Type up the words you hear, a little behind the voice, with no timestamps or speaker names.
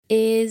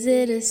Is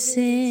it a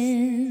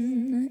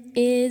sin?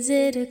 Is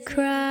it a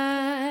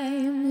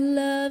crime?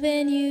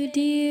 Loving you,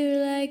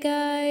 dear, like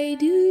I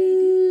do.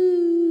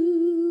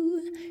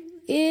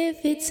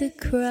 If it's a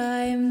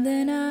crime,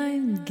 then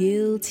I'm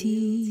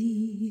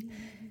guilty.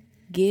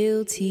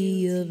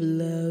 Guilty of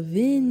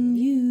loving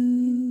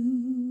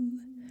you.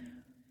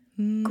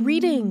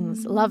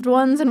 Greetings, loved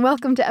ones, and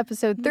welcome to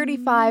episode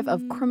 35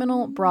 of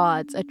Criminal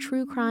Broads, a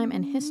true crime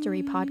and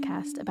history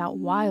podcast about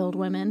wild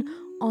women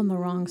on the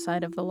wrong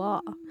side of the law.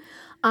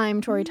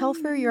 I'm Tori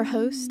Telfer, your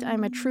host.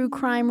 I'm a true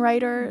crime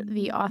writer,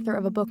 the author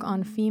of a book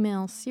on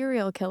female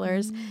serial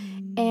killers,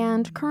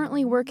 and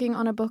currently working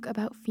on a book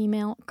about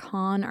female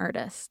con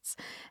artists.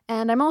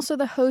 And I'm also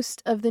the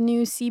host of the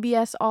new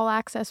CBS All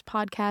Access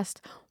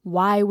podcast,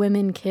 Why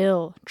Women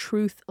Kill: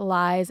 Truth,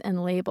 Lies,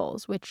 and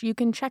Labels, which you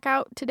can check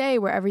out today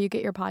wherever you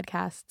get your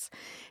podcasts.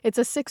 It's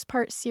a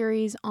 6-part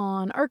series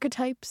on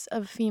archetypes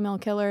of female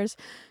killers.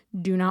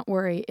 Do not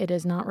worry, it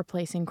is not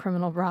replacing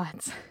Criminal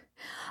Broads.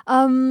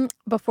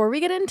 Before we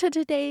get into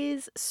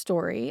today's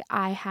story,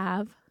 I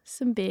have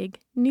some big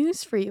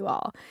news for you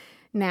all.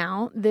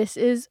 Now, this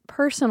is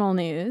personal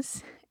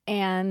news,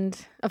 and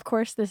of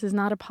course, this is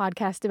not a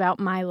podcast about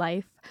my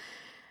life,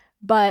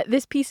 but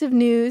this piece of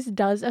news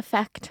does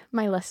affect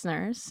my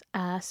listeners,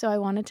 so I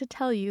wanted to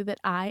tell you that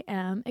I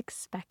am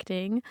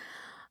expecting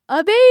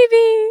a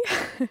baby.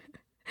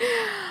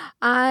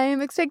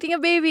 I'm expecting a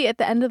baby at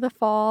the end of the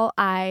fall.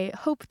 I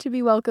hope to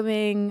be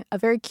welcoming a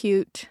very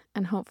cute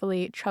and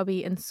hopefully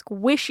chubby and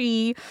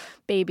squishy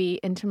baby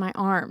into my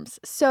arms.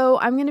 So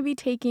I'm going to be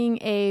taking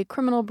a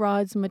Criminal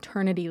Broads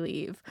maternity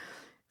leave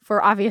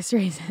for obvious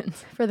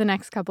reasons for the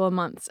next couple of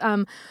months.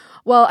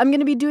 Well, I'm going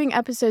to be doing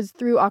episodes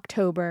through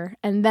October,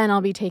 and then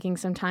I'll be taking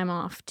some time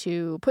off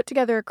to put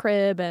together a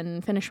crib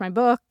and finish my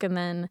book and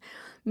then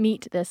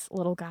meet this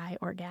little guy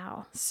or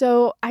gal.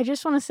 So I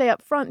just want to say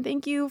up front,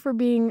 thank you for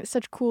being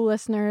such cool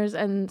listeners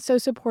and so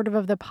supportive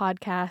of the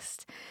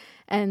podcast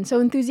and so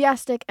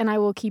enthusiastic, and I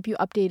will keep you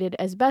updated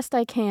as best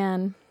I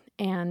can.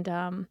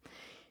 And,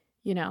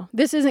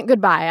 this isn't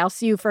goodbye. I'll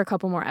see you for a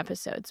couple more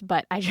episodes,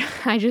 but I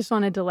just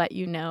wanted to let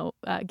you know,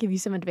 give you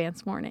some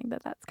advance warning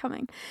that that's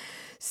coming.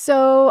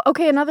 So,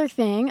 okay, another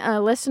thing,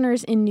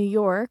 listeners in New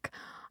York,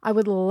 I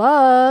would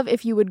love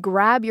if you would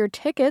grab your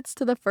tickets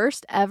to the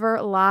first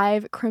ever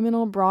live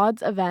Criminal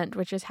Broads event,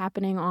 which is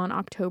happening on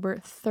October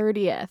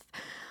 30th.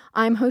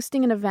 I'm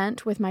hosting an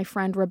event with my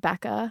friend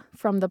Rebecca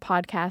from the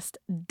podcast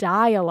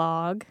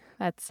Dialogue.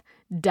 That's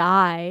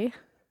Dialogue.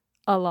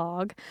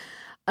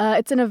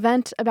 It's an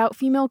event about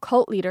female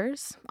cult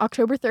leaders,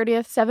 October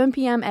 30th, 7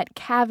 p.m. at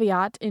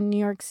Caveat in New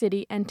York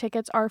City, and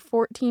tickets are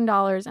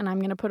 $14, and I'm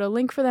going to put a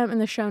link for them in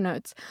the show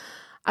notes.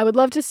 I would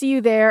love to see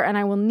you there, and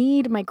I will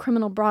need my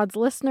Criminal Broads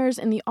listeners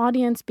in the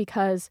audience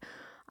because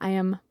I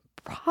am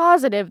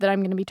positive that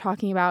I'm going to be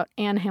talking about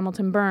Anne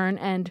Hamilton Byrne,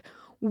 and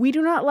we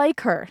do not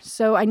like her,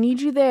 so I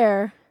need you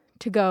there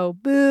to go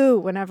boo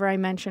whenever I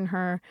mention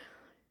her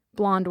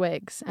blonde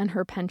wigs and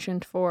her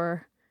penchant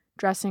for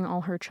dressing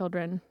all her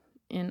children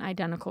in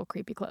identical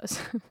creepy clothes.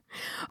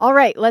 All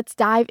right, let's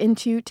dive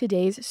into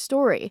today's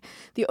story.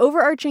 The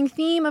overarching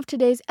theme of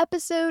today's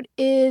episode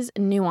is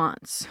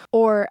nuance,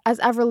 or as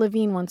Avril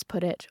Lavigne once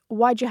put it,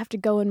 why'd you have to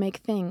go and make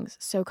things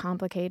so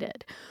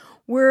complicated?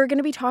 We're going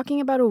to be talking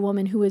about a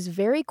woman who is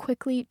very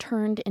quickly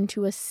turned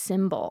into a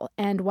symbol,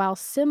 and while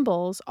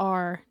symbols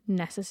are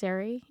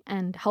necessary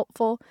and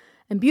helpful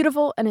and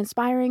beautiful and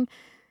inspiring,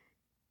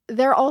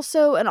 they're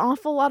also an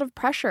awful lot of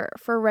pressure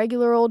for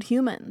regular old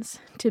humans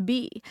to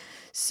be.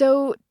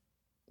 So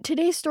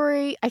today's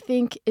story, I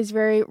think, is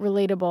very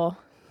relatable.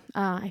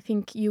 I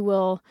think you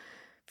will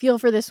feel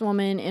for this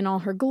woman in all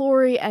her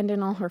glory and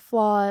in all her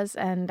flaws,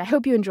 and I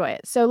hope you enjoy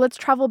it. So let's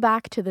travel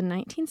back to the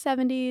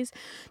 1970s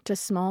to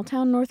small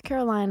town North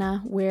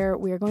Carolina, where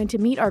we are going to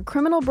meet our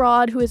criminal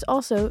broad, who is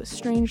also,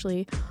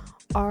 strangely,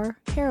 our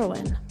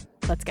heroine.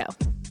 Let's go.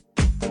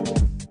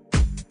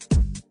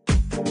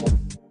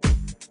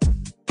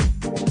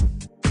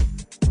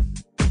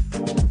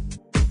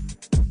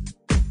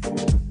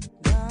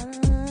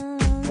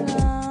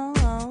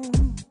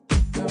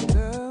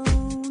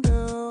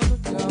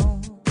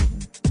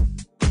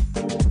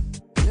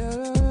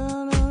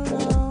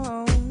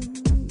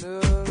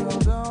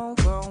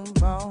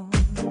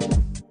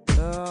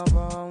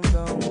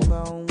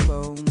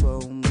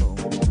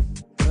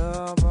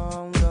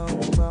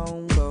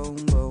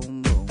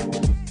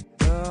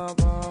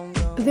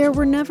 There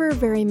were never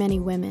very many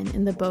women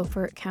in the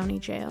Beaufort County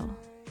Jail,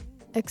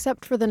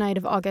 except for the night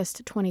of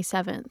August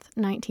 27th,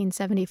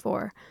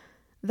 1974.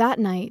 That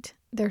night,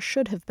 there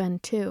should have been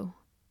 2.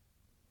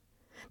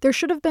 There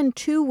should have been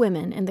 2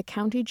 women in the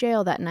county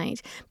jail that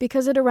night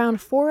because at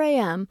around 4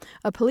 a.m.,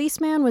 a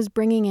policeman was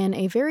bringing in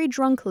a very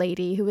drunk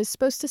lady who was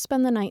supposed to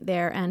spend the night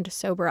there and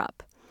sober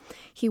up.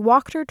 He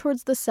walked her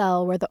towards the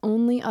cell where the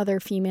only other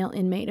female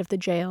inmate of the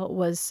jail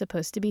was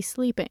supposed to be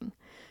sleeping,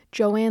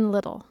 Joanne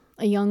Little,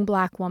 a young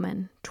black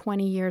woman,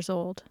 20 years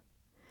old.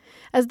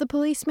 As the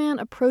policeman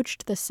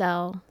approached the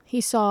cell,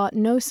 he saw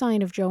no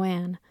sign of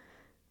Joanne,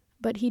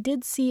 but he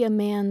did see a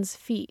man's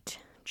feet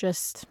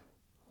just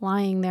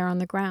lying there on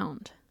the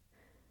ground.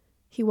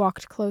 He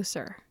walked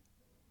closer.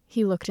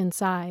 He looked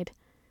inside.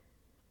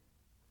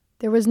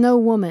 There was no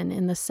woman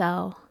in the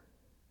cell,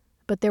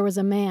 but there was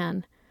a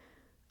man,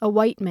 a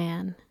white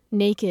man,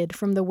 naked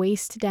from the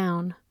waist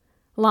down,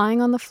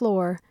 lying on the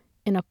floor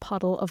in a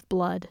puddle of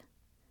blood.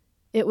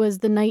 It was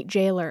the night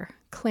jailer,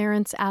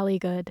 Clarence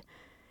Alligood.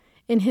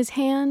 In his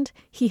hand,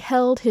 he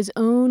held his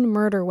own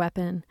murder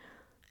weapon,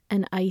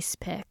 an ice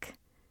pick.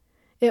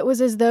 It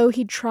was as though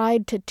he'd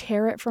tried to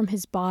tear it from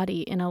his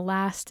body in a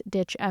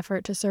last-ditch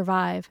effort to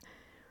survive.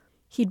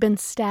 He'd been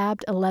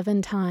stabbed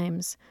 11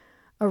 times,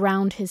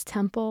 around his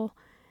temple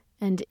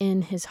and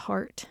in his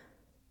heart.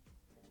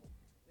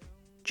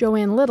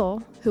 Joanne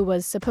Little, who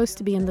was supposed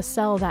to be in the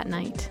cell that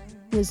night,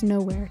 was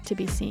nowhere to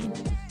be seen.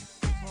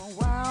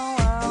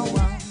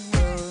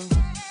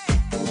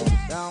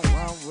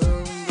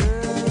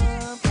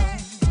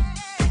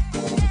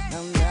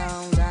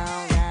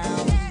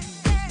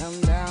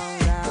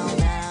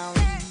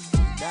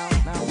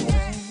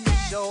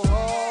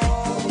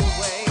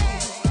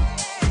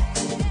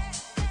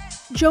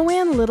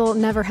 Joanne Little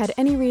never had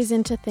any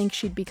reason to think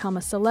she'd become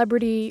a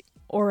celebrity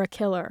or a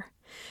killer.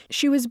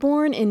 She was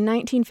born in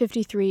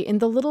 1953 in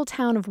the little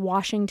town of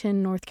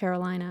Washington, North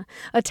Carolina,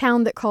 a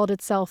town that called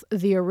itself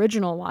the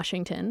original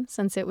Washington,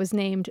 since it was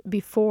named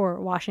before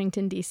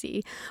Washington,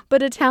 D.C.,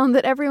 but a town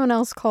that everyone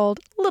else called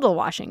Little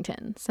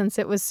Washington, since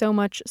it was so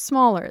much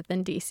smaller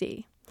than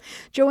D.C.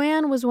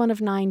 Joanne was one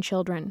of 9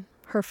 children.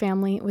 Her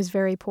family was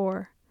very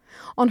poor.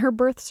 On her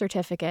birth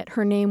certificate,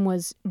 her name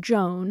was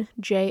Joan,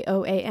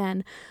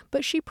 Joan,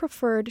 but she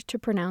preferred to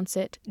pronounce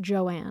it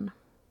Joanne.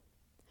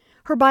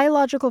 Her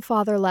biological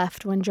father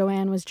left when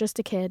Joanne was just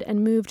a kid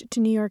and moved to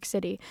New York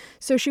City,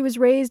 so she was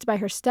raised by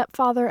her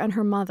stepfather and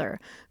her mother,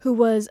 who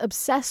was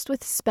obsessed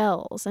with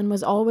spells and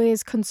was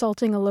always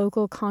consulting a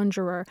local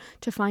conjurer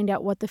to find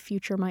out what the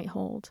future might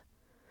hold.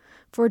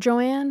 For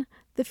Joanne,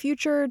 the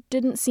future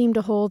didn't seem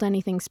to hold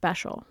anything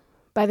special.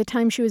 By the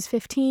time she was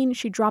 15,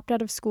 she dropped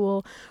out of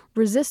school,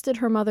 resisted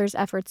her mother's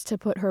efforts to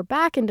put her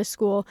back into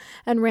school,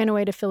 and ran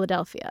away to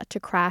Philadelphia to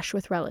crash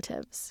with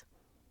relatives.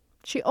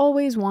 She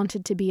always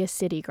wanted to be a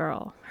city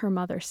girl, her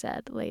mother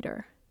said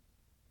later.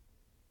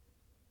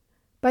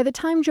 By the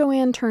time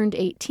Joanne turned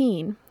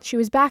 18, she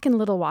was back in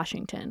Little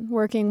Washington,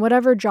 working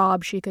whatever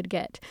job she could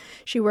get.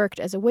 She worked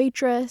as a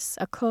waitress,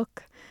 a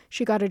cook.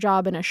 She got a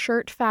job in a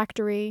shirt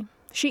factory.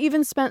 She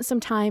even spent some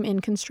time in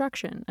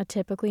construction, a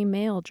typically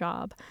male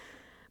job.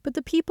 But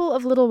the people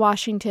of Little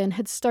Washington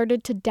had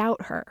started to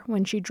doubt her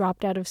when she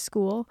dropped out of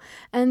school,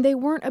 and they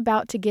weren't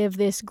about to give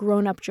this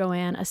grown-up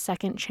Joanne a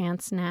second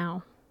chance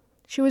now.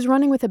 She was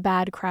running with a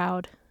bad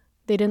crowd.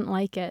 They didn't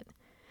like it.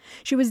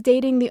 She was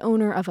dating the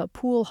owner of a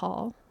pool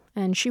hall,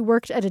 and she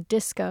worked at a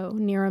disco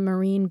near a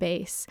Marine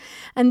base,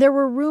 and there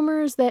were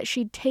rumors that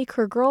she'd take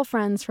her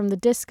girlfriends from the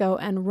disco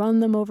and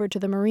run them over to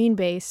the Marine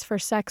base for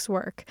sex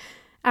work,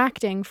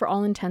 acting, for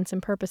all intents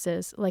and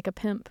purposes, like a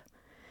pimp.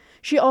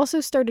 She also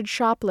started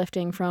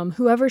shoplifting from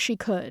whoever she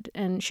could,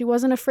 and she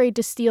wasn't afraid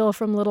to steal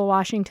from Little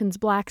Washington's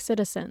black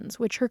citizens,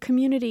 which her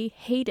community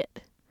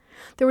hated.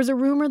 There was a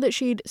rumor that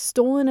she'd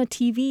stolen a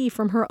TV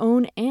from her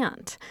own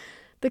aunt.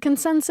 The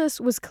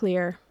consensus was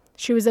clear.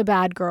 She was a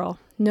bad girl,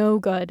 no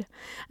good,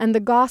 and the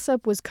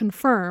gossip was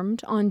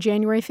confirmed on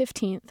January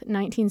 15th,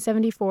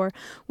 1974,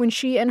 when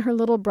she and her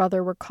little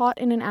brother were caught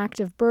in an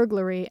act of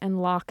burglary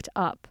and locked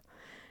up.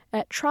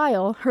 At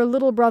trial, her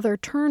little brother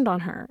turned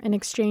on her in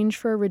exchange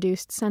for a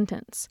reduced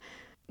sentence.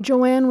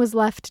 Joanne was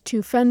left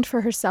to fend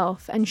for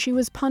herself, and she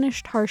was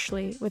punished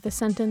harshly with a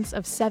sentence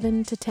of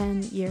 7 to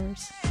 10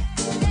 years.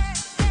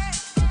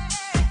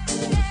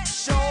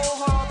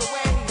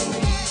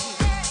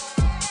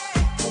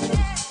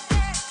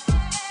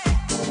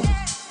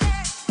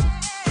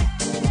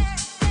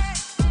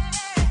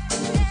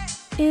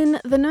 In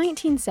the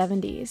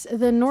 1970s,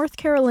 the North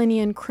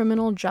Carolinian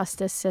criminal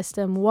justice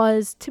system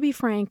was, to be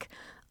frank,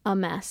 a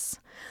mess.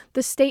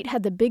 The state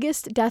had the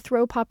biggest death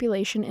row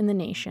population in the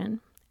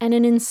nation, and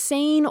an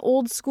insane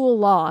old-school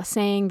law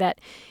saying that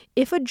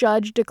if a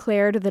judge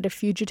declared that a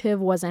fugitive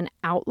was an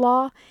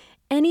outlaw,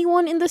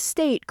 anyone in the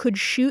state could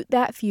shoot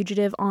that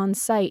fugitive on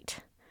sight.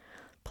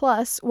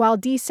 Plus, while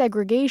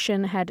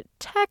desegregation had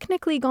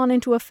technically gone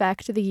into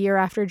effect the year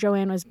after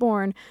Joanne was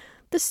born,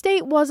 the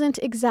state wasn't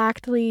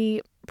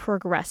exactly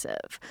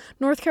progressive.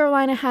 North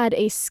Carolina had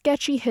a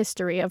sketchy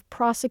history of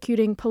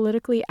prosecuting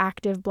politically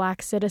active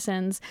black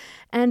citizens,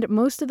 and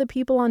most of the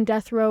people on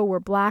death row were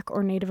black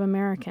or Native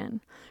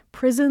American.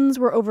 Prisons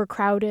were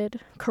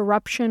overcrowded,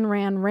 corruption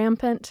ran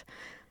rampant.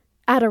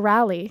 At a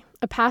rally,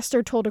 a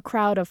pastor told a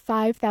crowd of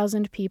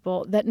 5,000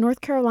 people that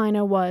North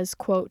Carolina was,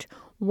 quote,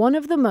 one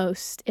of the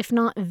most, if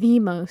not the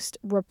most,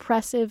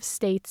 repressive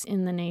states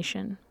in the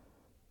nation.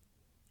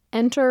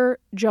 Enter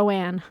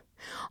Joanne.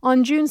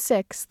 On June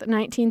 6,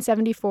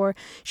 1974,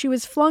 she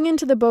was flung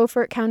into the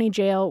Beaufort County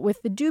Jail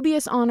with the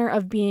dubious honor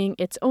of being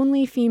its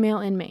only female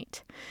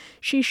inmate.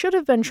 She should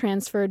have been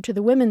transferred to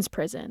the women's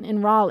prison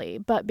in Raleigh,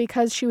 but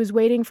because she was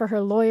waiting for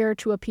her lawyer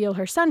to appeal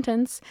her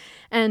sentence,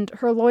 and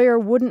her lawyer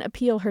wouldn't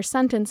appeal her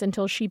sentence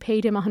until she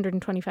paid him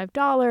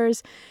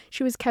 $125,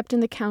 she was kept in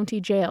the county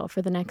jail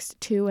for the next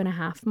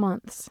 2.5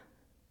 months.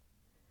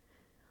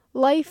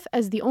 Life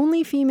as the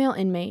only female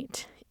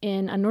inmate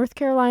in a North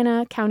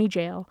Carolina county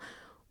jail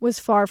was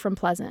far from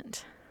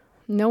pleasant.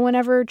 No one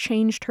ever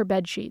changed her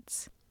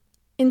bedsheets.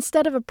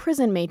 Instead of a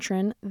prison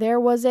matron, there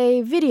was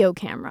a video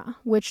camera,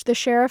 which the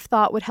sheriff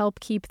thought would help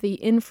keep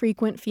the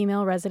infrequent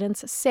female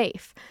residents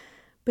safe.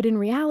 But in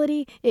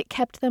reality, it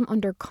kept them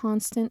under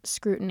constant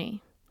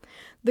scrutiny.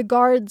 The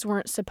guards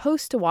weren't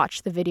supposed to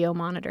watch the video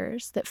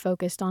monitors that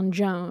focused on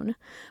Joan,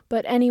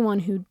 but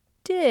anyone who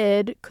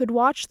did could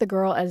watch the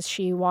girl as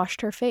she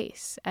washed her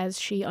face, as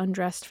she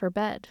undressed for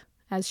bed,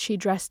 as she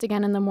dressed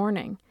again in the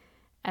morning,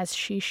 as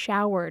she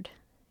showered,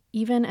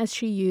 even as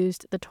she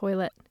used the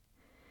toilet.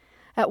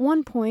 At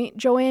one point,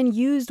 Joanne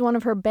used one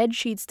of her bed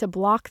sheets to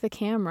block the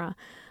camera,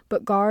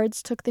 but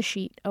guards took the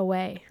sheet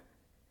away.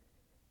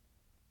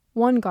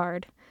 One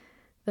guard,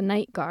 the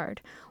night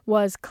guard,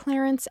 was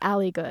Clarence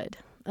Alligood,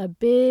 a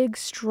big,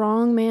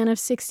 strong man of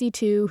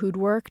 62 who'd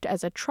worked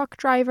as a truck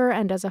driver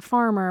and as a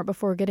farmer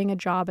before getting a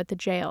job at the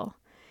jail.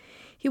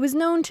 He was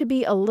known to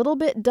be a little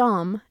bit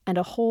dumb and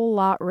a whole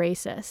lot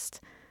racist.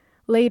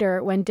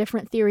 Later, when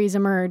different theories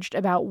emerged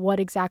about what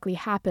exactly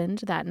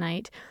happened that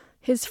night,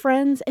 his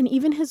friends and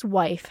even his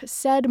wife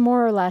said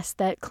more or less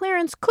that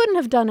Clarence couldn't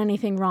have done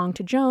anything wrong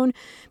to Joan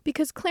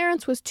because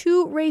Clarence was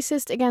too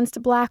racist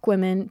against black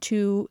women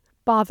to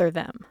bother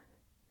them.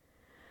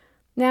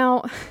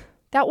 Now,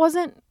 that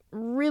wasn't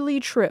really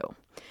true.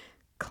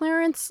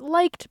 Clarence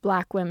liked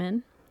black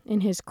women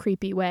in his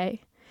creepy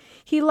way.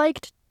 He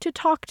liked to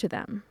talk to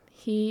them.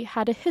 He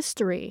had a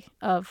history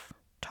of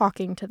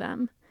talking to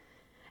them.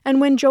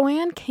 And when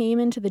Joanne came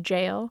into the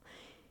jail,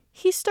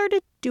 he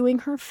started doing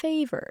her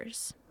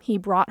favors. He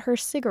brought her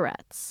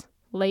cigarettes,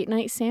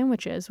 late-night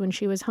sandwiches when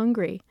she was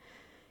hungry.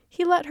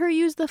 He let her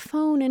use the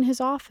phone in his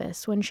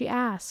office when she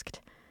asked.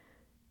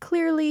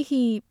 Clearly,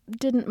 he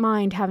didn't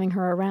mind having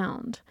her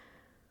around.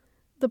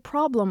 The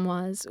problem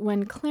was,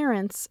 when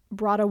Clarence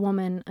brought a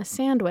woman a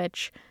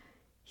sandwich,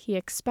 he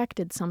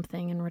expected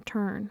something in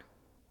return.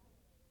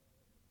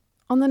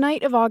 On the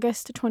night of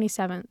August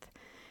 27th,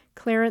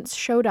 Clarence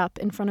showed up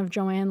in front of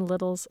Joanne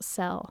Little's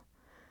cell.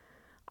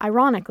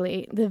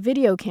 Ironically, the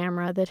video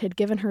camera that had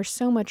given her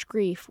so much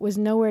grief was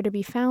nowhere to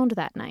be found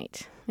that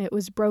night. It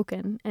was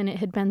broken, and it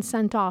had been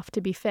sent off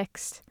to be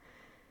fixed.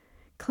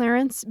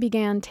 Clarence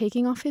began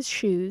taking off his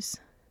shoes,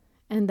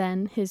 and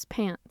then his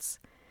pants.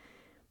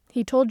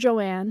 He told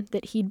Joanne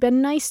that he'd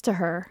been nice to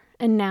her,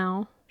 and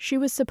now she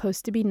was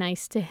supposed to be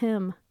nice to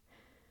him.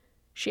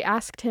 She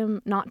asked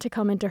him not to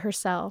come into her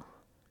cell.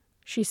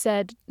 She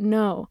said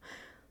no,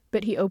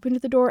 but he opened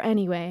the door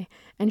anyway,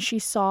 and she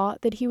saw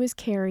that he was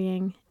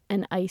carrying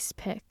an ice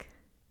pick.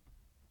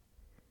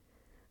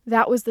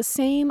 That was the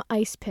same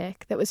ice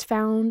pick that was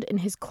found in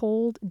his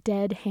cold,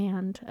 dead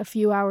hand a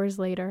few hours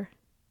later.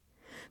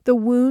 The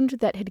wound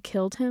that had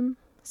killed him,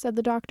 said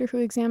the doctor who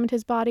examined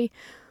his body,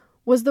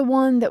 was the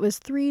one that was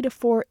 3 to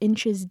 4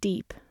 inches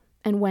deep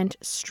and went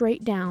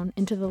straight down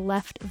into the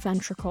left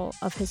ventricle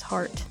of his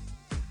heart.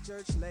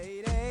 Church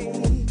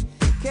lady,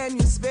 can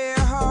you spare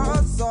her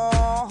a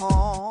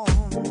song?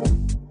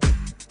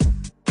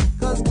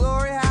 'Cause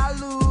glory,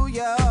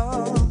 hallelujah,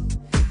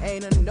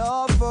 ain't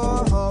enough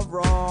for her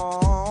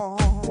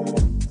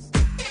wrongs.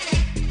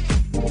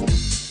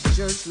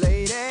 Church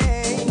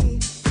lady,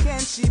 can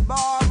she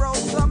borrow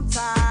some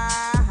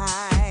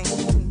time?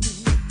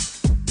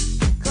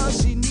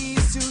 'Cause she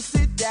needs to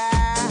sit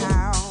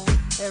down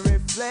and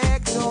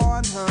reflect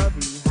on her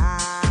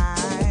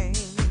behind.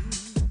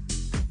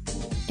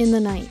 In the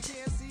night,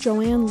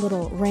 Joanne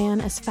Little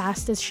ran as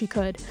fast as she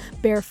could,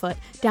 barefoot,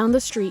 down the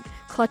street,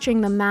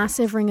 clutching the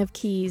massive ring of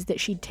keys that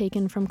she'd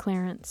taken from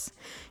Clarence.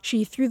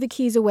 She threw the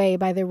keys away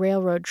by the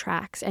railroad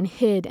tracks and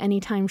hid any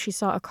time she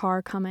saw a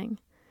car coming.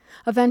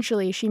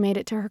 Eventually, she made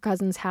it to her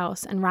cousin's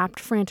house and rapped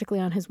frantically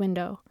on his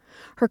window.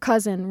 Her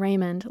cousin,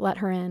 Raymond, let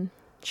her in.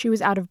 She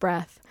was out of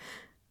breath.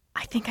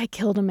 "I think I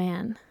killed a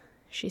man,"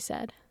 she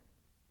said.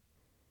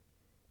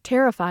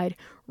 Terrified,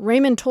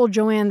 Raymond told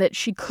Joanne that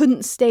she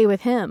couldn't stay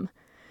with him.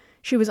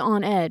 She was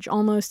on edge,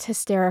 almost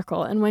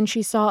hysterical, and when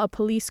she saw a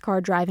police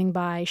car driving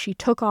by, she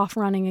took off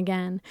running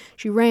again.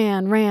 She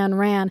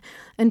ran,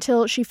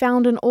 until she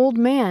found an old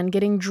man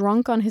getting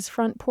drunk on his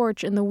front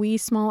porch in the wee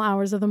small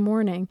hours of the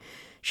morning.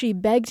 She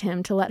begged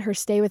him to let her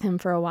stay with him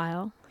for a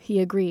while. He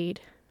agreed.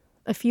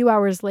 A few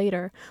hours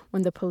later,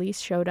 when the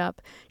police showed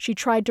up, she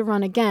tried to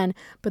run again,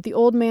 but the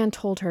old man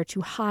told her to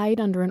hide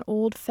under an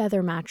old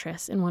feather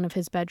mattress in one of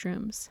his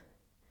bedrooms.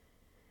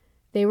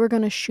 They were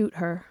going to shoot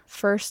her,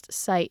 first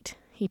sight,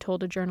 he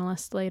told a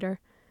journalist later.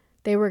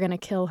 They were going to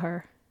kill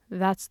her.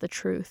 That's the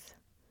truth.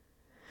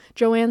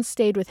 Joanne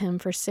stayed with him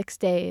for 6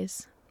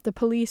 days. The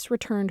police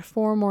returned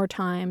 4 more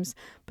times,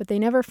 but they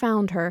never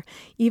found her,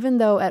 even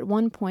though at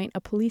one point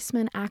a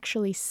policeman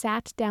actually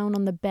sat down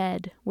on the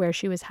bed where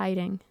she was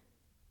hiding.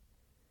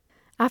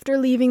 After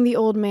leaving the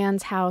old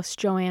man's house,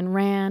 Joanne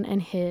ran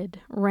and hid.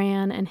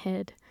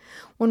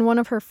 When one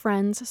of her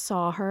friends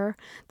saw her,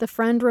 the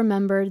friend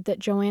remembered that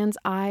Joanne's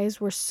eyes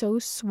were so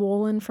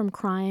swollen from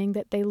crying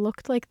that they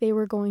looked like they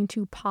were going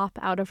to pop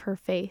out of her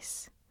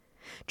face.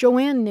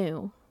 Joanne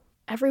knew,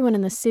 everyone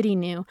in the city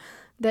knew,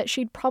 that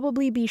she'd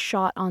probably be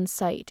shot on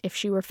sight if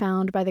she were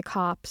found by the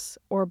cops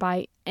or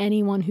by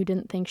anyone who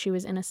didn't think she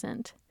was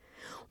innocent.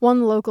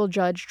 One local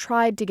judge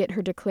tried to get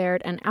her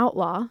declared an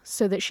outlaw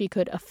so that she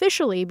could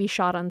officially be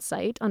shot on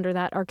sight under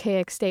that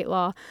archaic state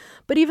law,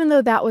 but even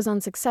though that was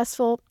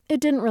unsuccessful,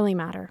 it didn't really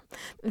matter.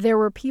 There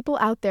were people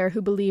out there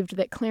who believed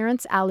that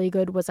Clarence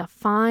Alligood was a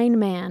fine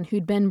man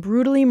who'd been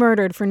brutally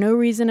murdered for no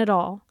reason at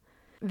all.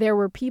 There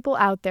were people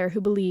out there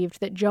who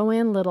believed that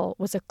Joanne Little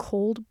was a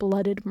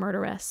cold-blooded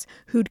murderess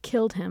who'd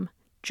killed him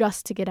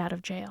just to get out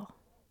of jail.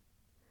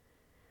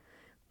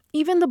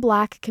 Even the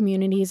Black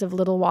communities of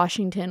Little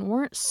Washington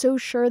weren't so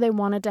sure they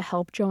wanted to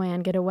help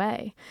Joanne get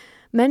away.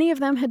 Many of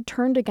them had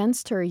turned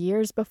against her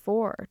years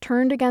before,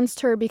 turned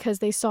against her because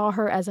they saw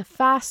her as a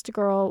fast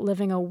girl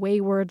living a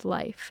wayward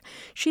life.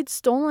 She'd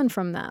stolen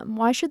from them.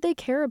 Why should they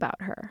care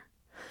about her?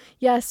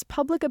 Yes,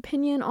 public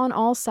opinion on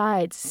all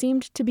sides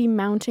seemed to be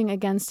mounting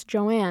against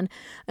Joanne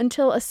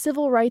until a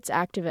civil rights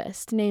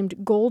activist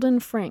named Golden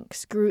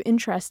Franks grew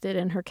interested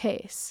in her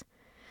case.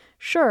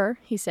 Sure,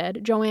 he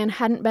said, Joanne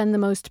hadn't been the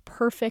most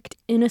perfect,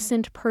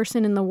 innocent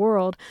person in the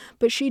world,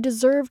 but she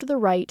deserved the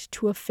right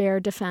to a fair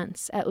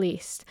defense, at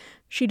least.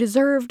 She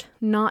deserved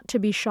not to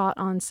be shot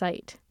on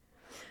sight.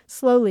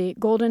 Slowly,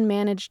 Golden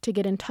managed to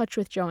get in touch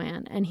with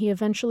Joanne, and he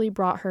eventually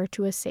brought her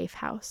to a safe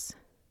house.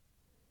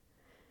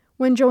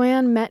 When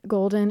Joanne met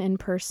Golden in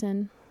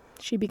person,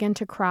 she began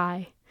to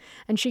cry,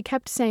 and she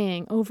kept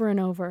saying over and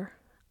over,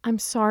 "I'm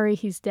sorry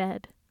he's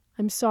dead.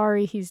 I'm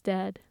sorry he's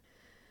dead."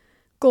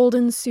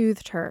 Golden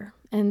soothed her,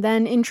 and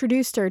then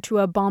introduced her to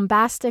a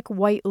bombastic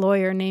white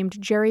lawyer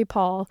named Jerry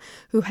Paul,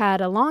 who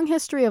had a long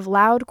history of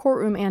loud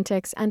courtroom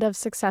antics and of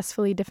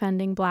successfully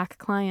defending Black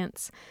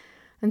clients.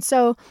 And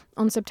so,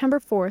 on September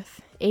 4th,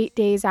 8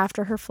 days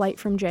after her flight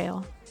from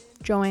jail,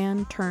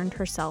 Joanne turned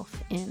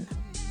herself in.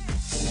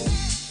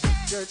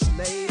 Church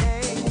lady,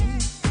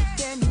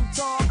 can you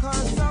talk her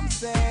some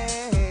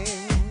sense?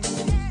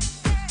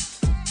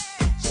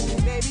 She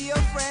may be a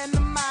friend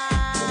of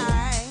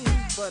mine,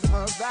 but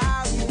her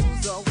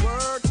values are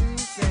worth 2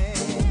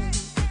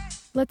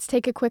 cents. Let's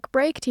take a quick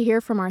break to hear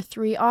from our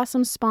 3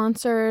 awesome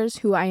sponsors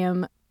who I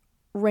am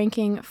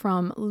ranking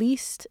from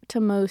least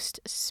to most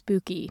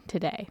spooky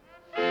today.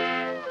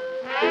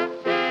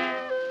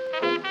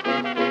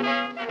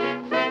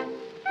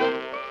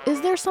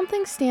 Is there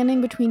something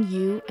standing between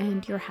you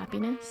and your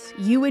happiness?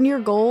 You and your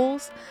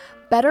goals?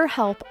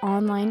 BetterHelp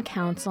Online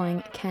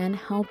Counseling can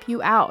help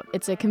you out.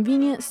 It's a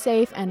convenient,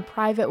 safe, and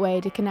private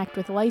way to connect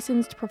with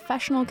licensed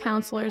professional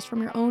counselors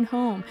from your own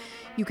home.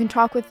 You can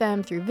talk with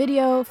them through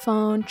video,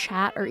 phone,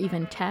 chat, or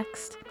even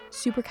text.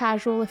 Super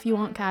casual if you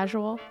want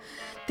casual.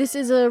 This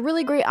is a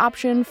really great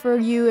option for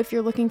you if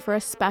you're looking for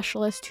a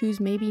specialist who's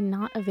maybe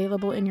not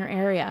available in your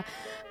area.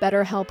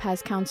 BetterHelp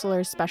has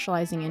counselors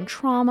specializing in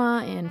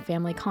trauma, in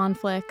family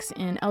conflicts,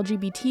 in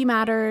LGBT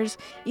matters,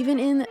 even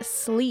in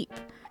sleep.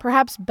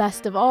 Perhaps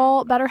best of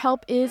all,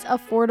 BetterHelp is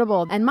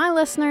affordable, and my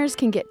listeners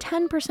can get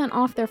 10%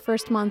 off their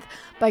first month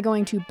by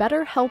going to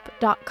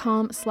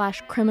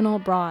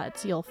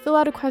betterhelp.com/criminalbroads. You'll fill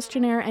out a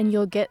questionnaire and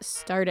you'll get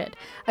started.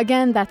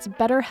 Again, that's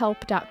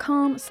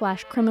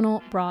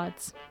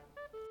betterhelp.com/criminalbroads.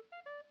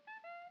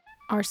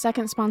 Our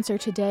second sponsor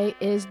today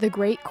is The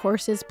Great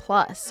Courses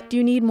Plus. Do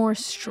you need more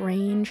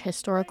strange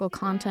historical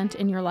content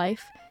in your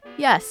life?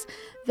 Yes,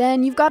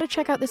 then you've got to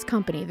check out this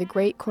company, The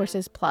Great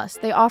Courses Plus.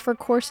 They offer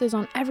courses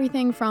on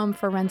everything from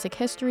forensic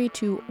history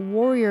to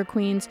warrior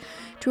queens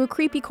to a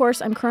creepy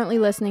course I'm currently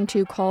listening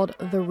to called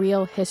The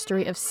Real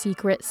History of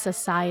Secret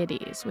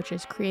Societies, which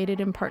is created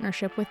in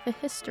partnership with the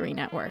History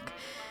Network.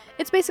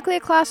 It's basically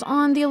a class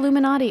on the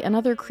Illuminati and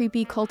other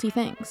creepy culty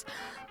things.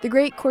 The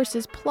Great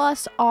Courses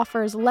Plus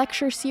offers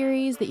lecture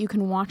series that you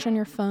can watch on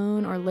your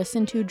phone or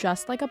listen to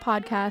just like a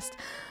podcast,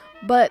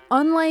 but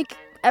unlike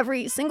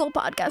every single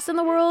podcast in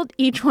the world,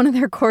 each one of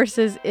their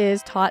courses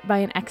is taught by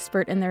an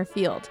expert in their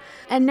field.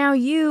 And now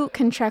you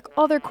can check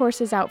all their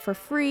courses out for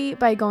free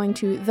by going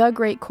to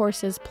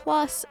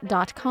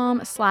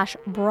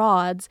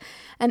thegreatcoursesplus.com/broads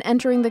and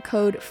entering the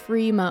code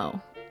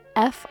FREEMO,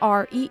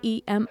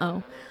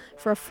 FREEMO,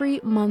 for a free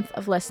month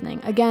of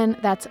listening. Again,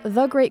 that's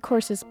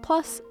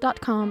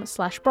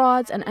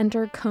thegreatcoursesplus.com/broads and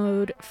enter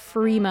code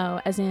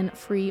FREEMO, as in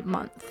free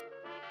month.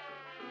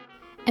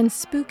 And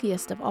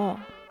spookiest of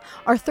all,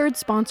 our third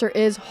sponsor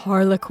is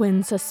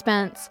Harlequin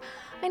Suspense.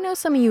 I know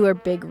some of you are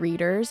big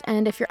readers,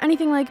 and if you're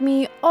anything like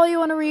me, all you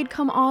want to read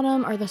come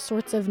autumn are the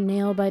sorts of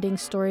nail-biting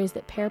stories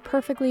that pair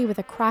perfectly with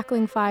a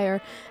crackling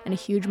fire and a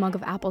huge mug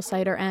of apple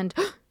cider and,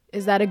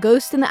 is that a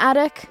ghost in the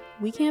attic?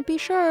 We can't be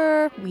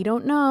sure. We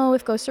don't know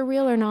if ghosts are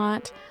real or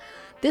not.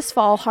 This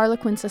fall,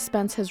 Harlequin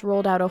Suspense has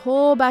rolled out a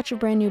whole batch of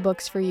brand new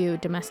books for you.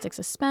 Domestic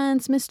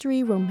suspense,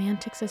 mystery,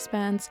 romantic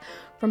suspense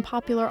from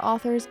popular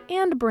authors,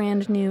 and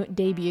brand new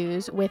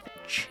debuts with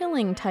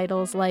chilling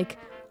titles like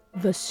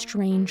The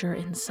Stranger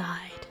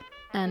Inside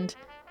and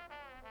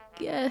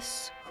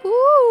Guess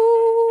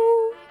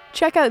Who?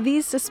 Check out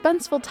these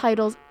suspenseful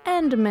titles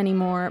and many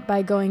more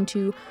by going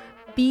to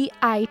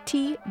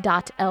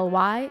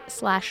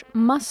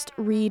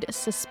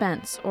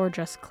bit.ly/must-read-suspense, or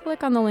just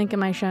click on the link in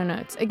my show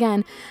notes.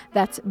 Again,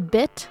 that's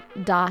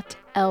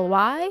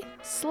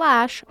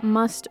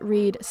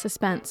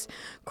bit.ly/must-read-suspense.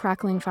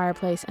 Crackling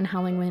fireplace and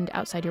howling wind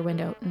outside your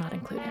window not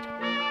included.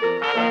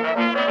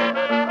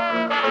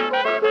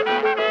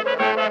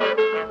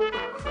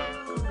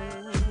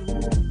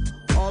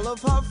 All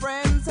of her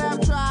friends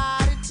have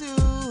tried it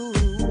too.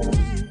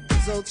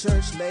 So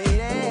church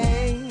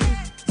lady,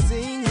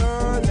 sing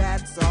her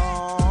that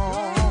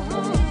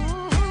song.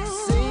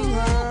 Sing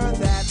her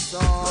that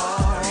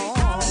song.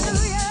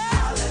 Hallelujah.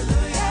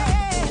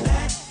 Hallelujah.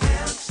 Let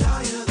him show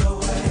you the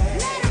way.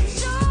 Let him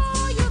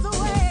show you the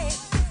way.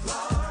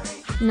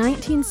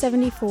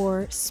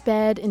 1974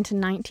 sped into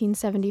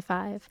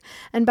 1975,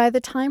 and by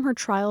the time her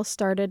trial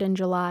started in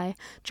July,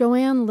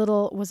 Joanne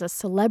Little was a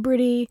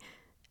celebrity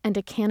and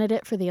a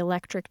candidate for the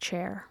electric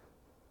chair.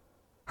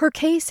 Her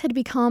case had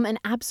become an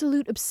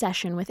absolute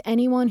obsession with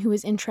anyone who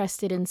was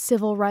interested in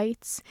civil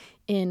rights,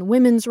 in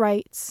women's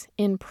rights,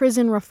 in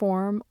prison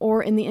reform,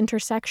 or in the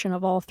intersection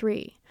of all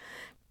three.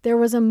 There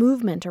was a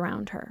movement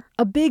around her,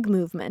 a big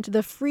movement,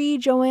 the Free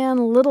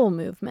Joanne Little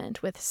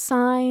movement, with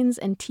signs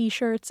and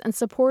t-shirts and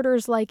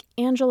supporters like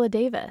Angela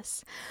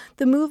Davis.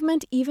 The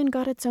movement even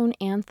got its own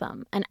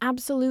anthem, an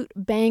absolute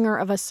banger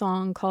of a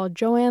song called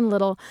Joanne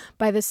Little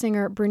by the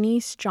singer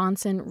Bernice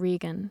Johnson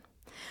Reagan.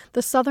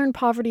 The Southern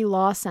Poverty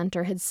Law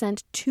Center had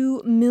sent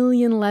 2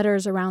 million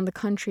letters around the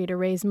country to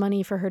raise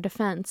money for her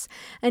defense,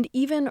 and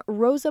even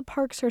Rosa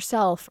Parks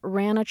herself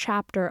ran a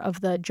chapter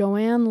of the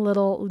Joanne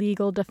Little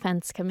Legal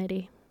Defense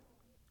Committee.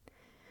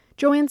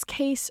 Joanne's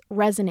case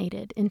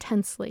resonated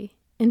intensely,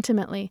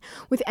 intimately,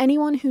 with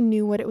anyone who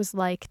knew what it was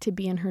like to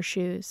be in her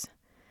shoes.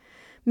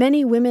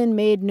 Many women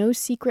made no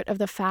secret of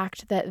the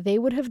fact that they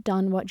would have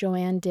done what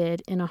Joanne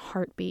did in a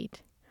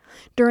heartbeat.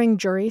 During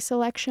jury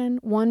selection,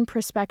 one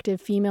prospective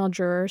female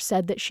juror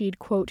said that she'd,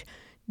 quote,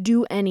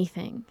 do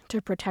anything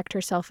to protect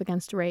herself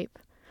against rape.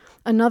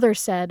 Another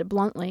said,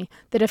 bluntly,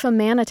 that if a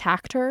man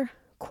attacked her,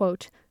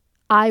 quote,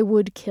 I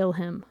would kill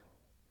him.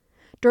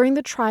 During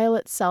the trial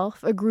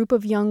itself, a group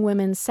of young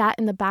women sat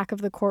in the back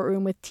of the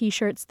courtroom with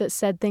t-shirts that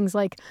said things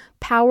like,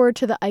 power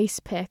to the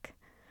ice pick.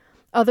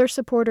 Other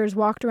supporters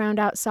walked around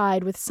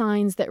outside with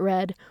signs that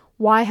read,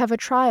 why have a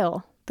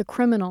trial? The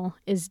criminal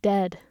is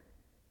dead.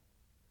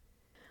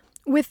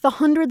 With the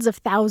hundreds of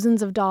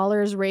thousands of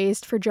dollars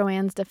raised for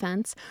Joanne's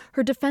defense,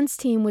 her defense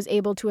team was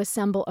able to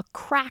assemble a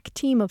crack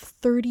team of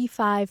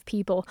 35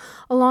 people,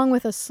 along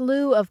with a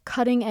slew of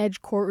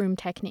cutting-edge courtroom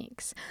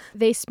techniques.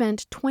 They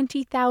spent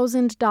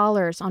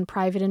 $20,000 on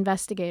private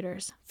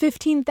investigators,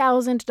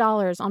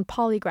 $15,000 on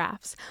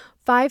polygraphs,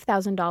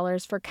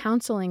 $5,000 for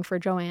counseling for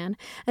Joanne,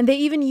 and they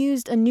even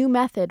used a new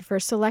method for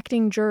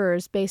selecting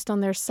jurors based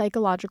on their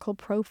psychological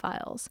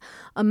profiles,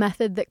 a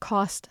method that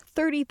cost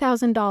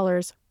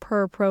 $30,000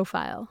 per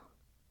profile.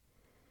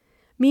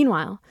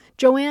 Meanwhile,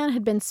 Joanne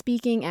had been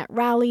speaking at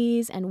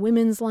rallies and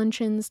women's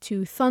luncheons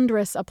to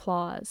thunderous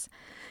applause.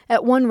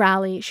 At one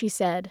rally, she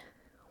said,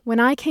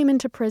 when I came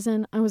into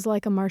prison, I was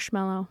like a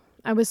marshmallow.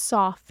 I was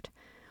soft.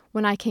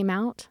 When I came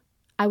out,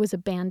 I was a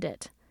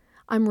bandit.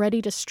 I'm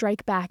ready to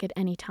strike back at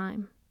any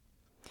time.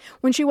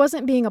 When she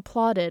wasn't being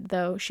applauded,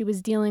 though, she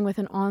was dealing with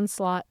an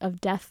onslaught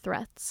of death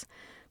threats.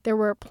 There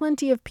were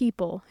plenty of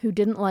people who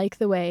didn't like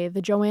the way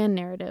the Joanne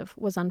narrative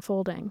was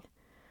unfolding.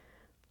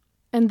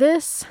 And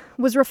this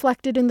was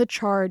reflected in the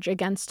charge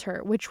against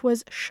her, which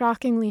was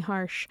shockingly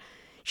harsh.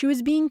 She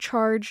was being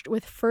charged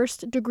with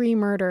first-degree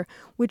murder,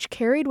 which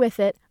carried with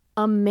it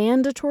a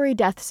mandatory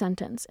death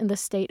sentence in the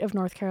state of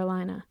North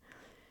Carolina.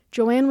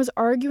 Joanne was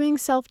arguing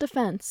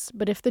self-defense,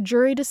 but if the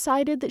jury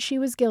decided that she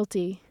was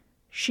guilty,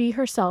 she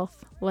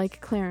herself, like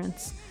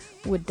Clarence,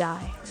 would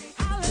die.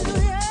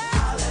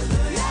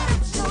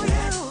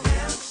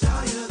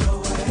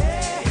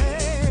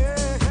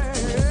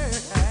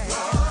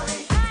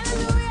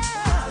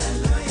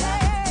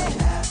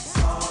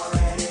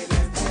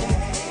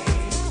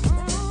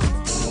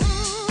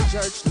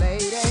 Church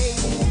lady,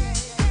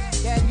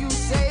 can you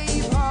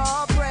save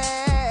her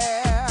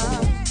prayer?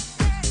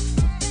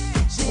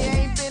 She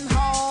ain't been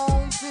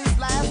home since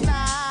last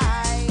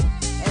night,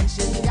 and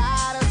she's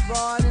got us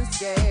running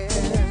scared.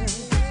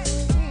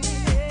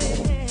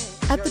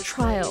 At the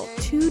trial,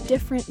 2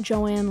 different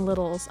Joanne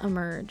Littles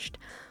emerged.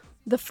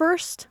 The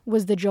first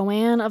was the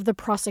Joanne of the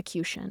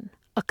prosecution,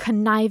 a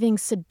conniving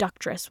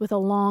seductress with a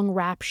long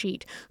rap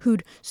sheet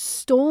who'd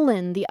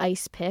stolen the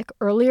ice pick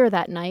earlier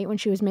that night when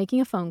she was making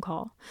a phone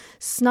call,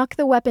 snuck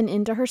the weapon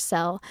into her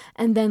cell,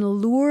 and then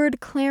lured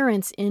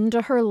Clarence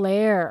into her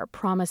lair,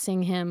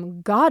 promising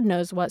him God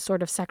knows what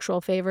sort of sexual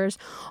favors,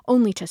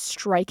 only to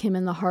strike him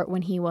in the heart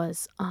when he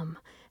was,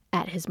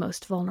 at his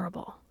most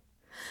vulnerable.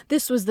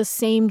 This was the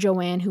same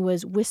Joanne who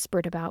was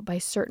whispered about by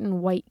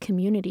certain white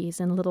communities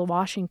in Little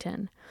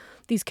Washington.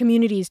 These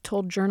communities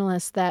told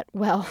journalists that,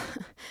 well,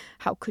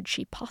 how could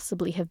she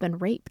possibly have been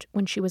raped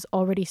when she was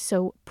already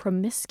so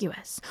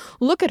promiscuous?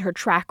 Look at her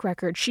track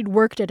record. She'd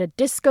worked at a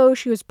disco.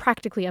 She was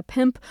practically a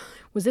pimp.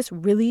 Was this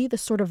really the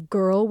sort of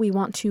girl we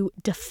want to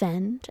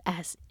defend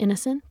as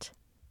innocent?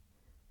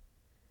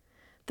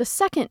 The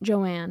second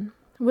Joanne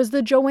was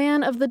the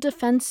Joanne of the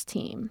defense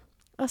team.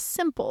 A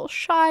simple,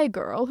 shy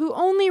girl who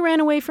only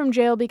ran away from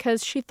jail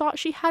because she thought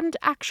she hadn't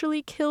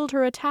actually killed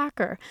her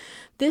attacker.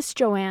 This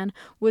Joanne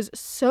was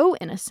so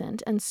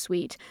innocent and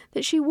sweet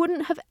that she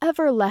wouldn't have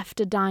ever left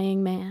a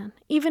dying man,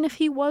 even if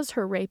he was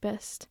her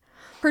rapist.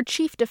 Her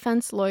chief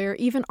defense lawyer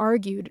even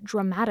argued,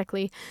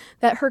 dramatically,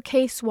 that her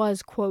case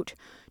was, quote,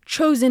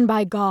 chosen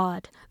by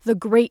God, the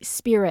Great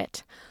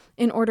Spirit,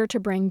 in order to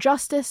bring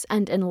justice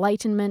and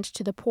enlightenment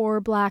to the poor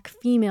black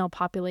female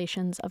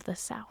populations of the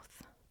South.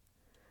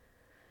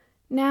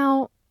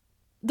 Now,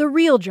 the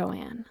real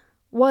Joanne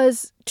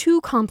was too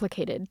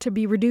complicated to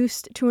be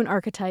reduced to an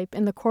archetype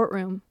in the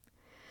courtroom.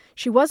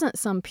 She wasn't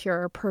some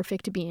pure,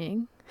 perfect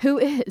being. Who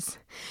is?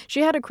 She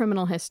had a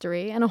criminal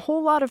history, and a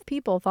whole lot of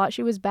people thought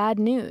she was bad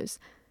news.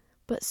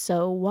 But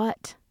so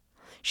what?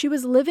 She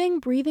was living,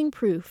 breathing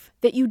proof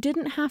that you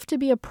didn't have to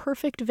be a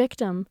perfect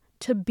victim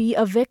to be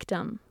a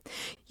victim.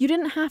 You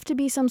didn't have to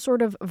be some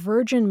sort of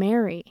Virgin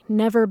Mary,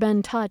 never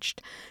been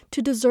touched,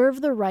 to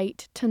deserve the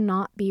right to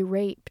not be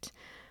raped.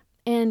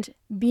 And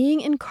being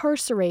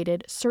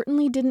incarcerated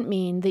certainly didn't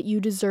mean that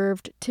you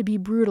deserved to be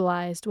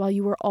brutalized while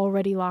you were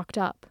already locked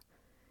up.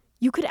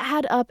 You could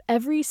add up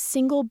every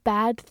single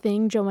bad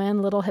thing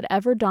Joanne Little had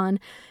ever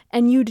done,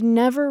 and you'd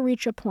never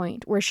reach a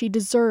point where she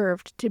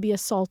deserved to be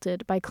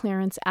assaulted by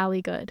Clarence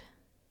Alligood.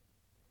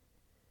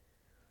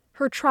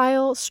 Her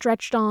trial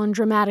stretched on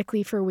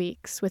dramatically for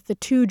weeks, with the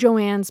two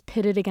Joannes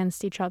pitted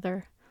against each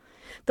other.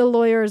 The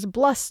lawyers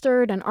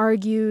blustered and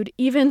argued,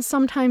 even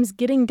sometimes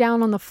getting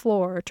down on the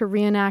floor to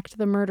reenact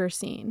the murder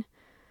scene.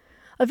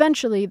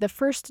 Eventually, the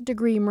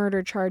first-degree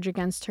murder charge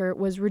against her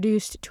was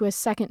reduced to a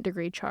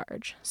second-degree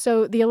charge,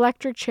 so the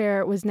electric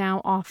chair was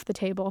now off the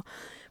table,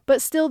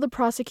 but still the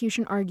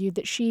prosecution argued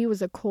that she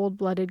was a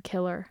cold-blooded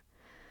killer.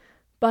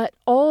 But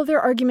all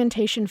their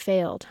argumentation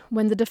failed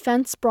when the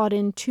defense brought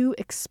in two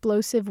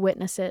explosive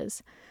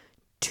witnesses,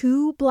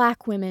 two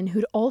black women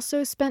who'd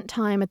also spent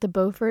time at the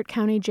Beaufort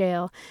County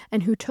Jail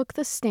and who took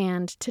the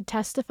stand to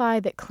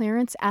testify that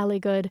Clarence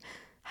Alligood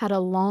had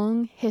a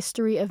long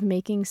history of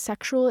making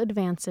sexual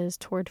advances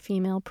toward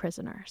female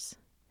prisoners.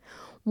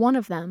 One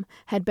of them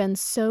had been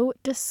so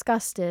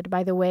disgusted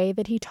by the way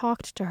that he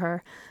talked to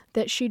her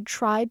that she'd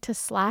tried to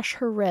slash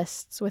her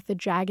wrists with the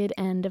jagged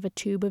end of a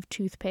tube of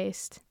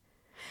toothpaste.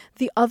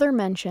 The other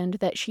mentioned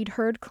that she'd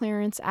heard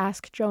Clarence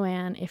ask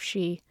Joanne if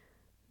she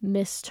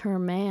missed her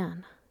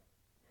man.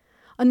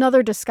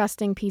 Another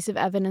disgusting piece of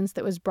evidence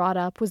that was brought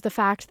up was the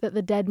fact that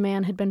the dead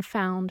man had been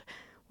found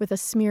with a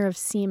smear of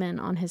semen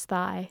on his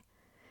thigh.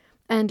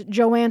 And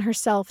Joanne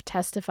herself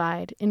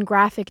testified in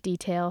graphic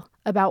detail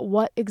about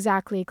what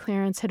exactly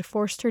Clarence had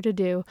forced her to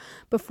do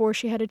before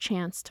she had a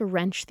chance to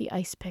wrench the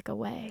ice pick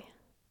away.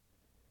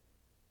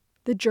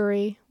 The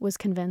jury was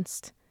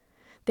convinced.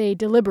 They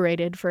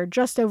deliberated for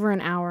just over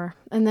an hour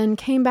and then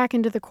came back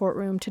into the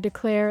courtroom to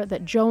declare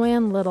that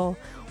Joanne Little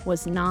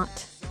was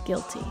not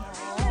guilty.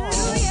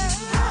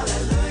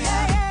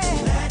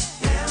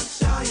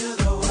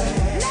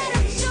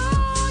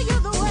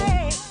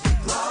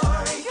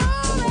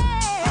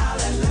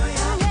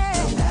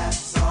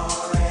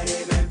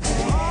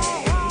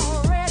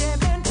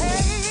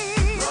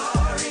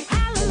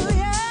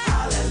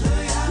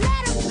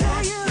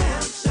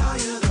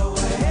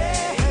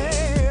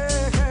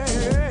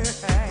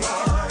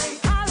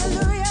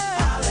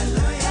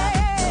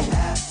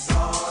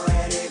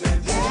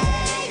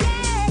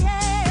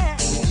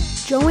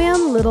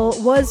 Joanne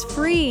Little was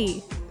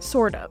free,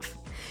 sort of.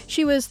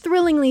 She was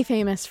thrillingly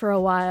famous for a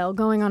while,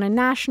 going on a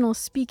national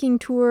speaking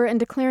tour and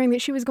declaring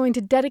that she was going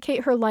to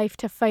dedicate her life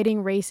to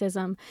fighting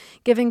racism,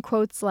 giving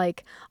quotes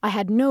like, "I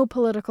had no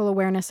political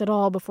awareness at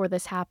all before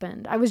this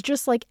happened. I was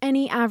just like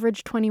any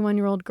average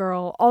 21-year-old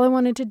girl. All I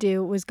wanted to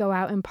do was go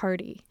out and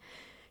party."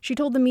 She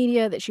told the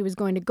media that she was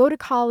going to go to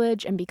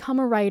college and become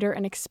a writer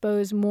and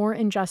expose more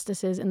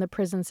injustices in the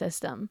prison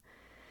system.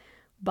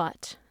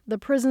 But the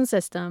prison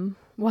system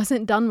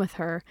wasn't done with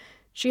her.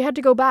 She had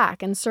to go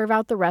back and serve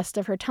out the rest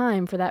of her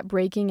time for that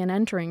breaking and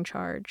entering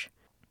charge.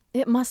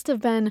 It must have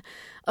been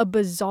a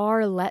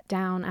bizarre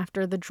letdown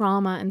after the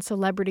drama and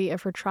celebrity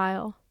of her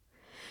trial.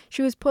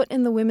 She was put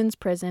in the women's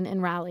prison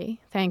in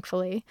Raleigh,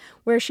 thankfully,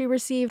 where she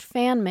received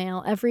fan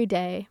mail every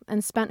day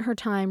and spent her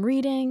time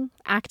reading,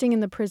 acting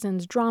in the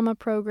prison's drama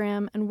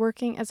program, and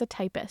working as a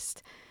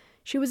typist.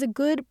 She was a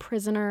good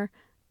prisoner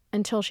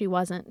until she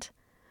wasn't.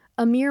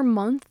 A mere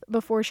month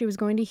before she was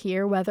going to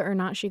hear whether or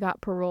not she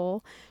got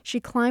parole, she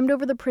climbed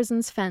over the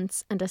prison's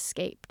fence and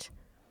escaped.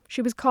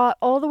 She was caught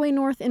all the way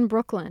north in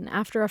Brooklyn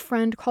after a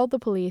friend called the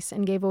police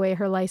and gave away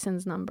her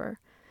license number.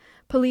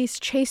 Police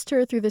chased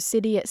her through the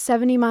city at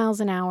 70 miles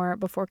an hour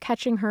before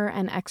catching her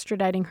and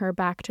extraditing her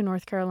back to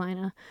North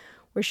Carolina,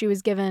 where she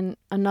was given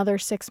another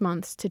 6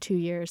 months to 2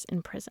 years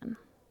in prison.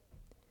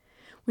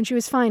 When she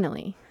was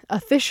finally,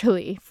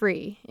 officially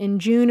free in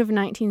June of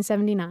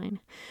 1979,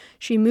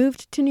 she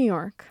moved to New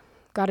York,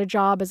 got a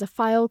job as a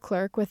file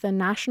clerk with the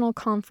National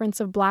Conference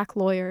of Black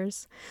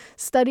Lawyers,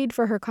 studied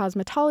for her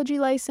cosmetology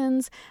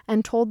license,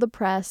 and told the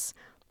press,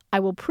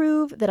 "I will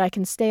prove that I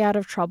can stay out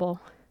of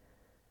trouble."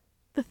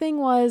 The thing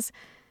was,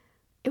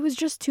 it was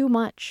just too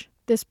much,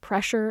 this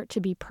pressure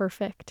to be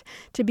perfect,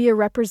 to be a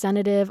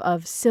representative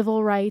of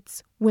civil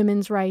rights,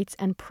 women's rights,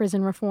 and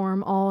prison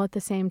reform all at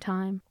the same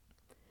time.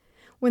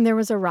 When there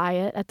was a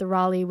riot at the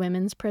Raleigh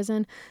Women's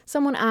Prison,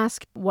 someone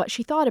asked what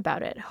she thought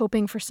about it,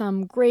 hoping for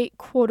some great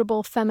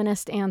quotable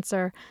feminist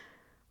answer.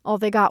 All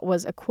they got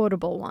was a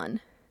quotable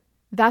one.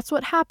 "That's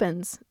what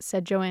happens,"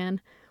 said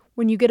Joanne,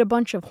 "when you get a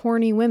bunch of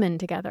horny women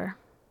together."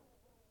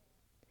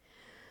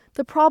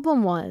 The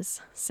problem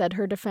was, said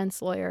her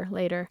defense lawyer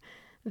later,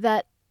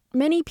 that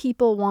many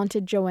people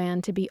wanted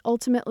Joanne to be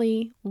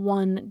ultimately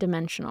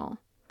one-dimensional.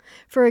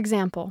 For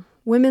example,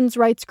 women's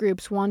rights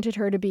groups wanted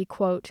her to be,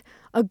 quote,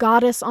 "a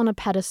goddess on a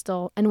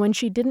pedestal," and when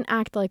she didn't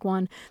act like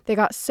one, they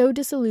got so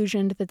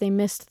disillusioned that they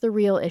missed the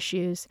real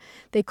issues.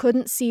 They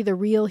couldn't see the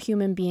real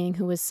human being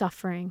who was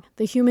suffering,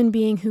 the human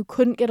being who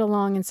couldn't get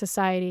along in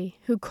society,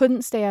 who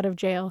couldn't stay out of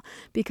jail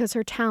because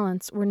her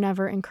talents were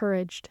never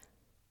encouraged.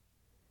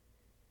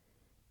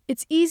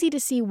 It's easy to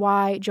see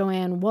why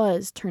Joanne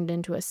was turned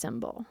into a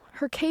symbol.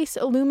 Her case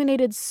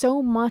illuminated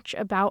so much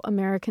about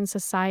American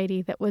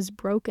society that was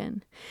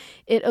broken.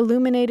 It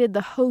illuminated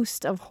the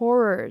host of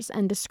horrors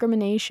and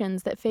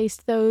discriminations that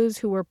faced those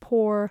who were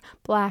poor,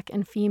 Black,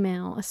 and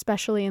female,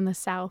 especially in the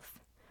South.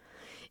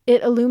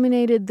 It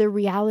illuminated the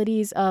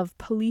realities of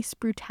police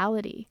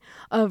brutality,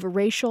 of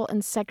racial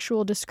and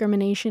sexual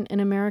discrimination in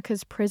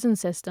America's prison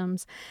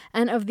systems,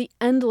 and of the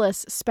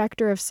endless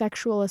specter of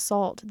sexual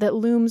assault that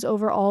looms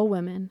over all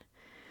women.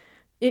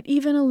 It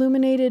even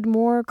illuminated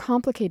more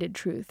complicated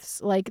truths,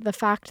 like the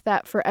fact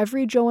that for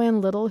every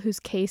Joanne Little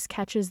whose case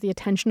catches the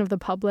attention of the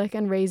public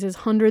and raises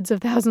hundreds of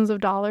thousands of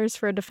dollars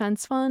for a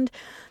defense fund,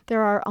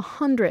 there are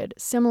 100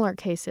 similar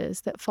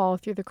cases that fall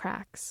through the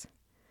cracks.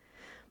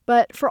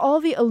 But for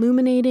all the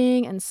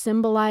illuminating and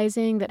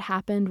symbolizing that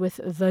happened with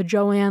the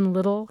Joanne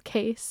Little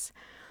case,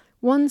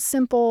 one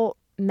simple,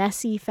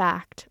 messy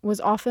fact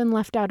was often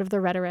left out of the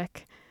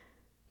rhetoric: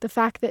 the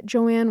fact that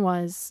Joanne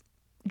was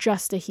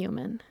just a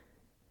human.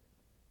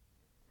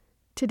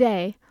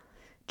 Today,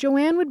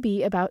 Joanne would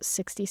be about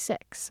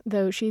 66,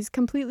 though she's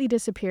completely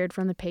disappeared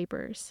from the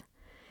papers.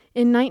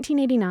 In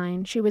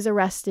 1989, she was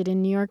arrested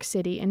in New York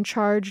City and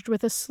charged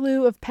with a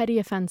slew of petty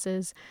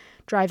offenses: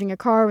 driving a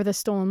car with a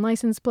stolen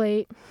license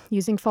plate,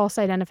 using false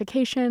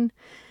identification,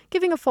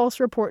 giving a false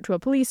report to a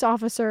police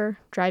officer,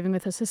 driving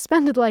with a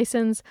suspended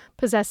license,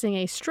 possessing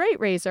a straight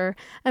razor,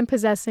 and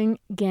possessing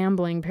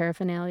gambling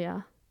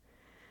paraphernalia.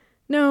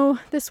 No,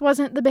 this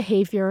wasn't the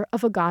behavior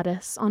of a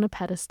goddess on a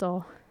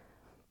pedestal.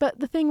 But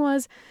the thing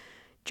was,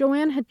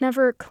 Joanne had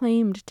never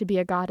claimed to be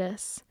a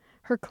goddess.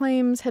 Her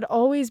claims had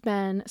always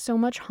been so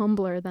much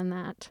humbler than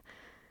that.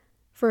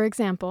 For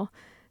example,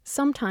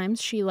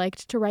 sometimes she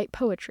liked to write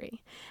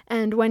poetry,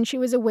 and when she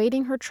was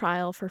awaiting her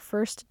trial for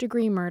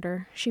first-degree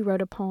murder, she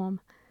wrote a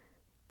poem.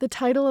 The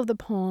title of the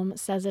poem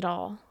says it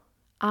all: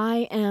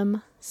 "I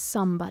am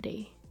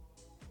somebody."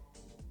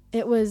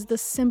 It was the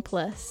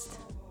simplest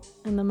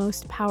and the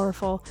most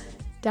powerful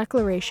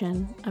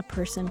declaration a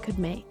person could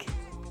make.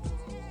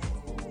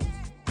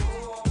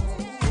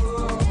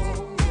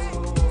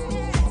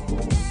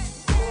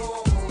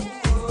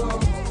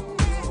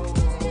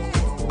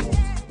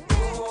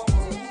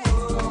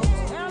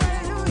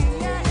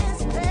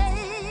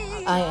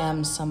 I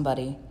Am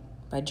Somebody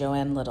by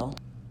Joanne Little.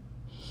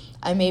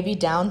 I may be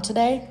down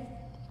today,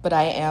 but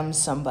I am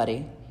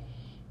somebody.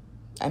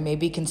 I may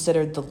be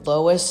considered the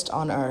lowest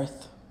on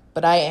earth,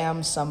 but I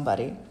am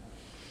somebody.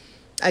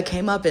 I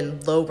came up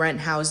in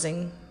low-rent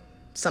housing,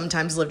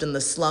 sometimes lived in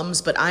the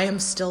slums, but I am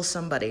still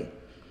somebody.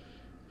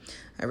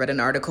 I read an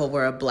article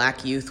where a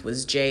Black youth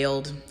was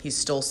jailed. He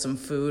stole some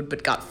food,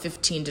 but got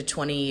 15 to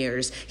 20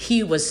 years.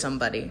 He was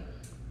somebody.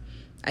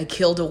 I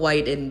killed a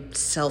white in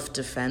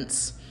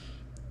self-defense.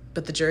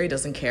 But the jury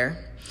doesn't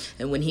care.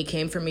 And when he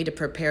came for me to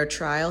prepare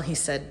trial, he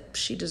said,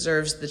 "She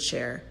deserves the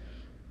chair."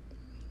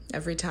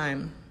 Every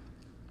time.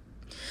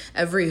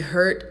 Every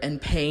hurt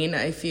and pain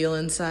I feel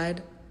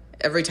inside,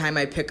 every time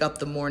I pick up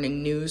the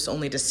morning news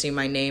only to see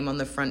my name on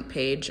the front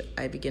page,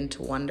 I begin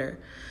to wonder.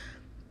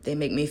 They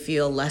make me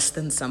feel less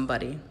than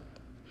somebody.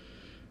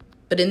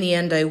 But in the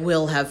end, I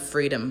will have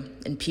freedom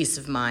and peace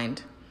of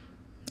mind.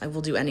 I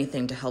will do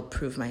anything to help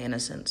prove my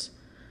innocence.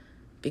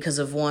 Because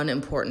of one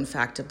important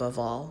fact above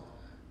all: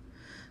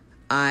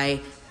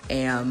 I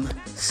am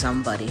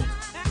somebody.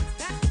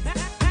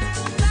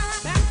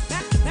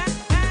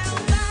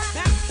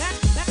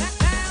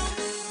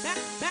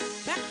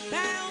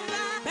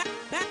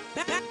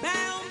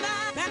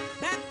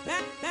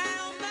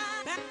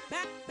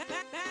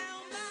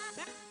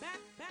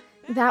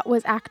 That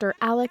was actor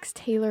Alex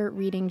Taylor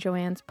reading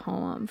Joanne's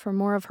poem. For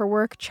more of her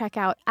work, check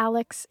out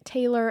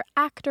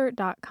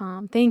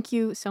alextayloractor.com. Thank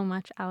you so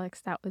much,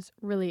 Alex. That was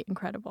really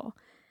incredible.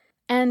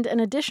 And an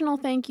additional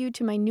thank you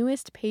to my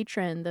newest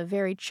patron, the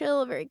very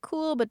chill, very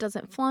cool, but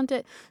doesn't flaunt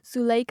it,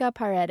 Zuleika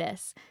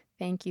Paredes.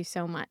 Thank you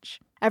so much.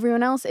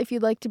 Everyone else, if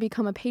you'd like to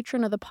become a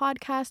patron of the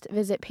podcast,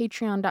 visit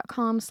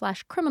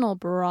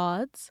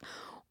patreon.com/criminalbroads,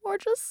 or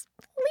just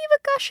leave a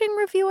gushing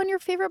review on your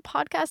favorite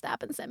podcast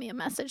app and send me a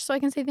message so I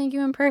can say thank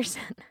you in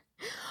person.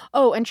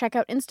 Oh, and check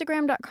out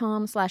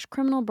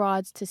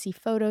instagram.com/criminalbroads to see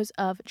photos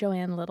of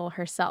Joanne Little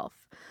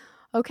herself.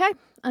 Okay,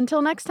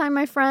 until next time,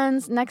 my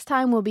friends. Next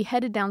time we'll be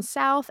headed down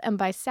south, and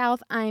by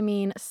south I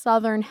mean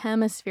Southern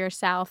Hemisphere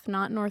south,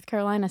 not North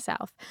Carolina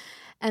south.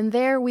 And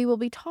there we will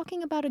be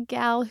talking about a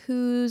gal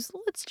who's,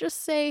 let's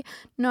just say,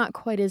 not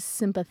quite as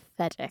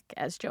sympathetic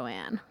as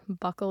Joanne.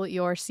 Buckle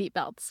your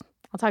seatbelts.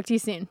 I'll talk to you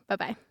soon.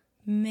 Bye-bye.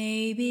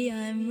 Maybe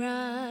I'm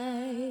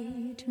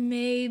right,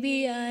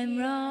 maybe I'm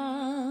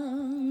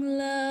wrong,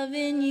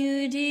 loving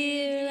you,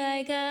 dear,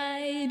 like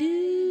I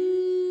do.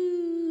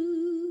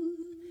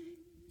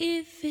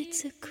 If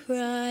it's a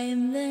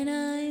crime, then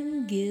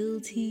I'm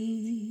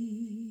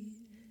guilty,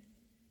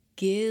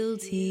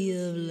 guilty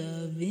of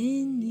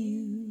loving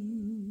you.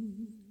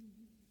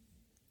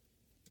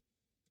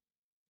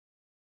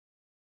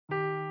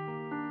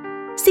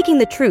 Seeking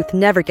the truth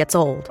never gets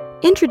old.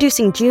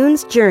 Introducing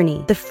June's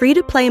Journey, the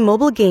free-to-play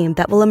mobile game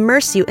that will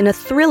immerse you in a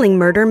thrilling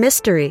murder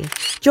mystery.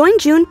 Join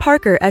June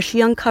Parker as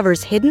she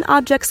uncovers hidden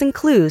objects and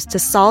clues to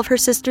solve her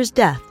sister's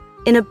death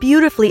in a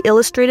beautifully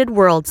illustrated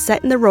world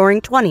set in the Roaring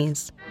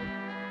 '20s.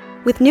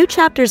 With new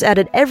chapters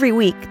added every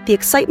week, the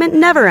excitement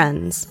never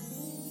ends.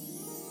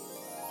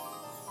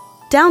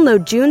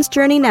 Download June's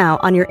Journey now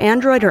on your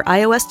Android or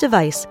iOS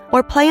device,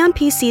 or play on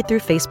PC through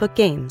Facebook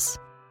Games.